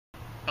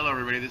Hello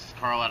everybody, this is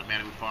Carl out at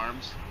Manabu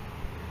Farms,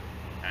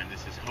 and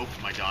this is Hope,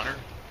 my daughter,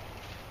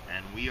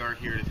 and we are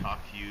here to talk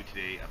to you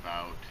today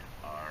about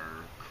our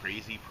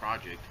crazy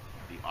project,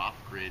 the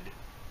off-grid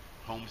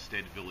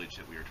homestead village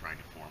that we are trying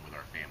to form with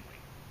our family.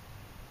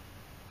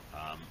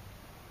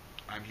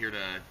 I'm here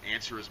to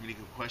answer as many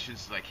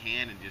questions as I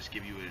can and just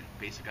give you a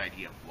basic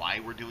idea of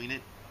why we're doing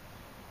it.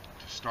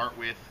 To start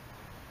with,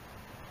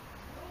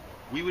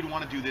 we would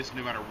want to do this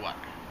no matter what.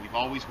 We've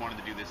always wanted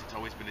to do this. It's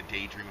always been a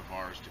daydream of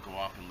ours to go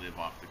off and live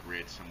off the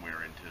grid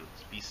somewhere and to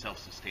be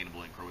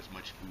self-sustainable and grow as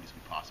much food as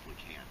we possibly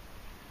can.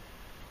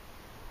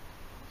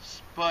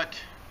 But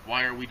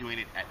why are we doing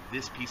it at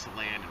this piece of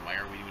land and why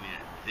are we doing it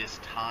at this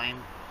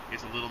time?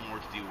 It's a little more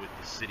to do with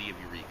the city of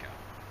Eureka.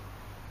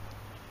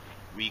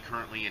 We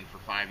currently, and for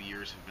 5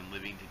 years, have been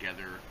living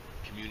together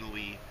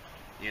communally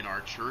in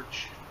our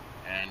church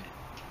and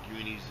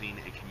using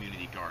a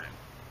community garden.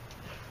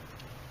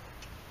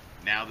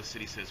 Now the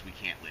city says we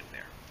can't live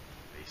there.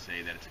 They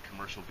say that it's a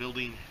commercial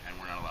building and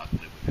we're not allowed to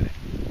live within it.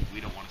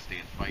 We don't want to stay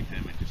and fight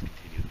them and just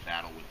continue the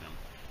battle with them.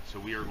 So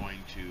we are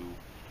going to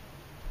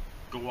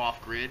go off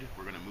grid.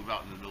 We're going to move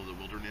out in the middle of the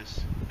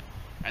wilderness.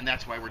 And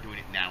that's why we're doing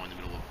it now in the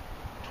middle of,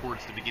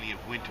 towards the beginning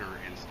of winter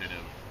instead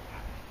of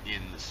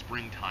in the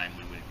springtime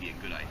when it would be a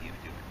good idea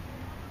to do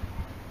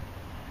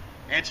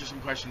it. Answer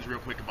some questions real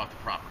quick about the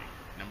property.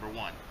 Number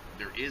one,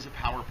 there is a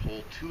power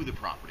pole to the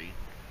property.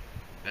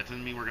 That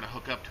doesn't mean we're going to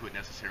hook up to it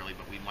necessarily,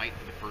 but we might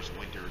for the first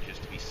winter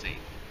just to be safe.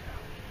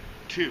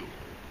 Two,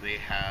 they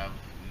have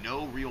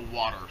no real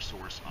water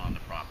source on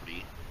the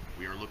property.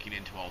 We are looking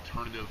into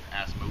alternative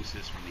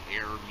osmosis from the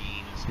air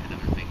means and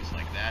other things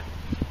like that.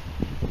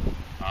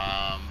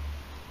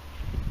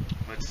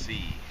 Let's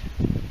see.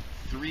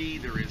 Three,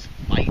 there is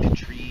light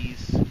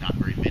trees, not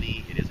very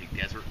many. It is a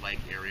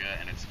desert-like area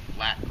and it's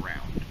flat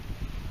ground.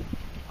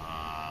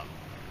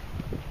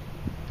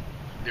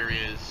 There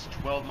is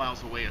 12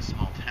 miles away a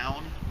small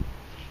town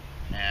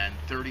and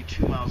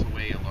 32 miles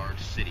away a large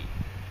city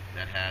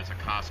that has a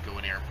Costco,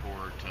 an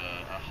airport,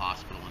 a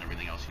hospital, and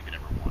everything else you could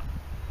ever want.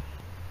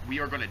 We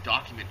are going to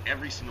document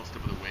every single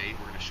step of the way.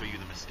 We're going to show you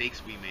the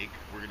mistakes we make.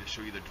 We're going to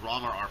show you the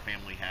drama our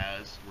family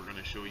has. We're going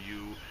to show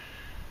you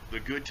the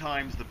good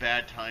times, the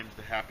bad times,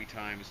 the happy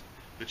times,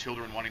 the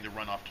children wanting to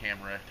run off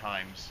camera at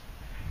times.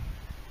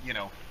 You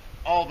know,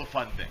 all the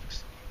fun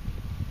things.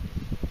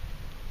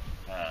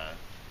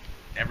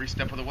 Every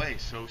step of the way,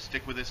 so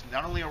stick with this.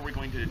 Not only are we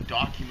going to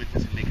document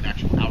this and make an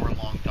actual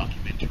hour-long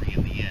documentary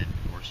in the end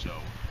or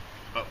so,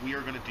 but we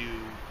are going to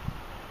do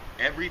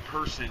every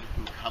person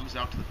who comes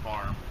out to the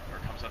farm or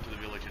comes out to the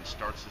village and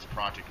starts this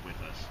project with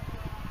us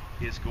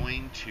is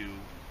going to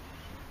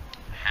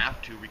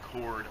have to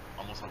record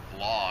almost a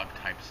vlog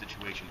type of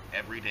situation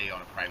every day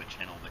on a private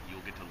channel that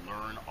you'll get to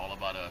learn all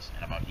about us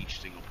and about each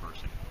single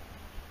person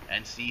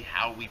and see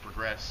how we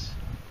progress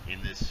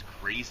in this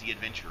crazy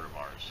adventure of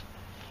ours.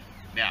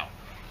 Now,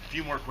 a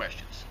few more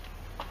questions,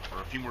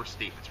 or a few more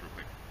statements real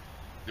quick.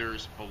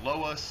 There's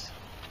below us,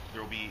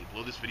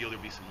 below this video,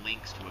 there'll be some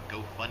links to a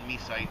GoFundMe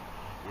site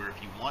where if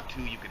you want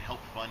to, you can help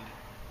fund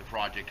the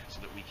project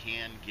so that we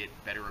can get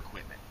better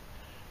equipment.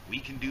 We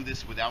can do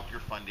this without your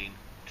funding,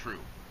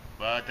 true,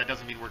 but that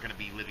doesn't mean we're going to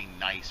be living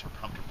nice or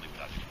comfortably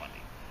without your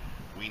funding.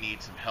 We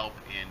need some help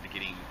into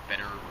getting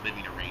better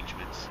living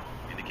arrangements,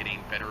 into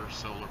getting better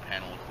solar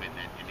panel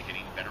equipment, into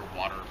getting better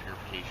water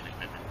purification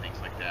equipment,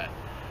 things like that.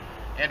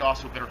 And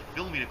also better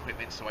filming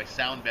equipment so I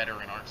sound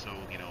better and aren't so,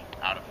 you know,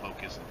 out of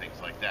focus and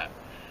things like that.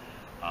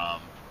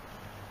 Other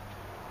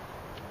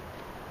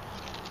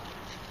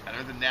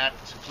than that,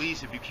 so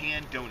please, if you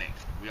can, donate.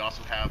 We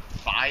also have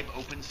 5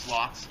 open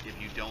slots if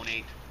you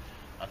donate,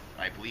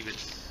 I believe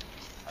it's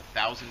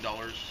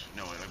 $1,000.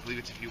 No, I believe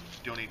it's if you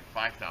donate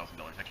 $5,000.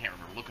 I can't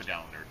remember. Look it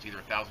down there. It's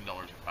either $1,000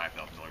 or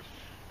 $5,000.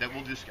 That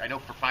we'll just, I know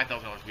for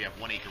 $5,000 we have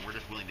 1 acre we're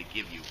just willing to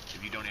give you.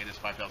 If you donate us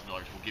 $5,000,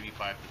 we'll give you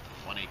 1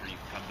 acre. You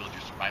can come build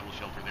your survival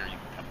shelter there. You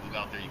can come move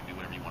out there. You can do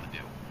whatever you want to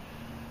do.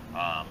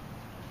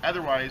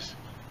 Otherwise,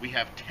 we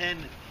have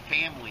 10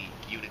 family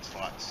unit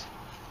slots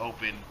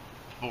open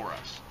for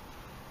us.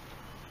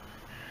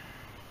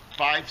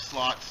 5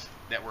 slots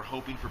that we're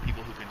hoping for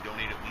people who can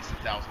donate at least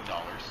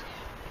 $1,000.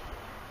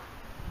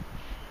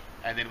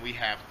 And then we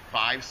have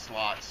 5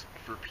 slots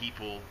for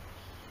people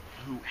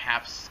who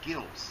have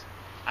skills.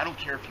 I don't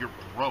care if you're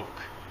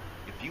broke.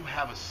 If you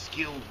have a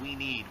skill we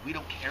need, we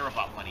don't care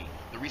about money.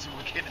 The reason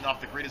we're getting off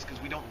the grid is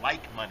because we don't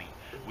like money.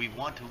 We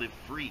want to live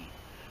free.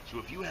 So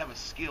if you have a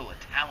skill, a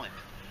talent,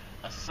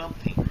 a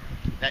something,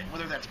 that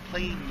whether that's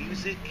playing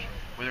music,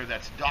 whether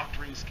that's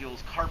doctoring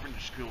skills,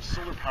 carpenter skills,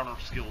 solar power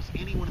skills,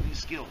 any one of these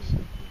skills,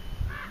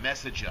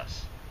 message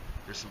us.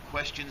 There's some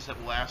questions that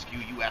we'll ask you.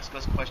 You ask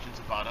us questions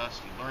about us.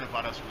 You learn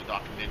about us from the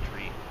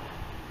documentary.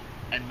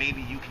 And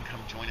maybe you can come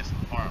join us on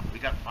the farm. We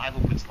got 5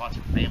 open slots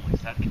for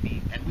families. That can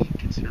be, and we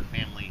consider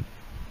family.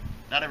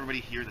 Not everybody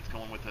here that's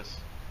going with us.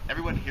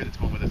 Everyone here that's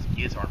going with us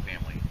is our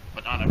family,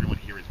 but not everyone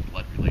here is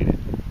blood related.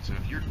 So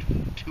if you're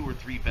 2 or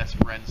 3 best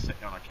friends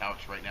sitting on a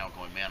couch right now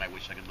going, man, I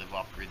wish I could live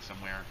off grid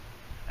somewhere,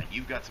 and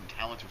you've got some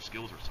talents or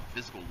skills or some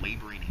physical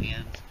laboring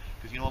hands,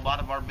 because a lot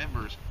of our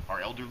members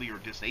are elderly or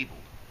disabled,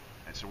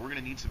 and so we're going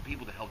to need some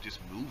people to help just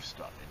move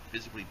stuff and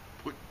physically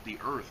put the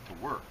earth to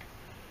work,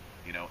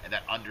 and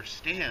that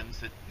understands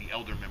that the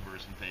elder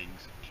members and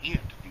things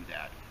can't do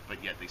that,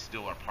 but yet they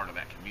still are part of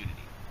that community.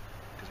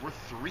 Because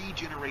we're 3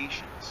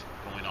 generations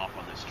going off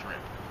on this trip.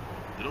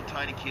 Little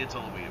tiny kids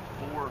all the way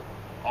up 4,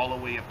 all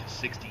the way up to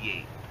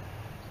 68.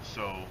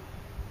 So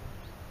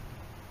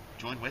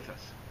join with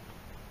us.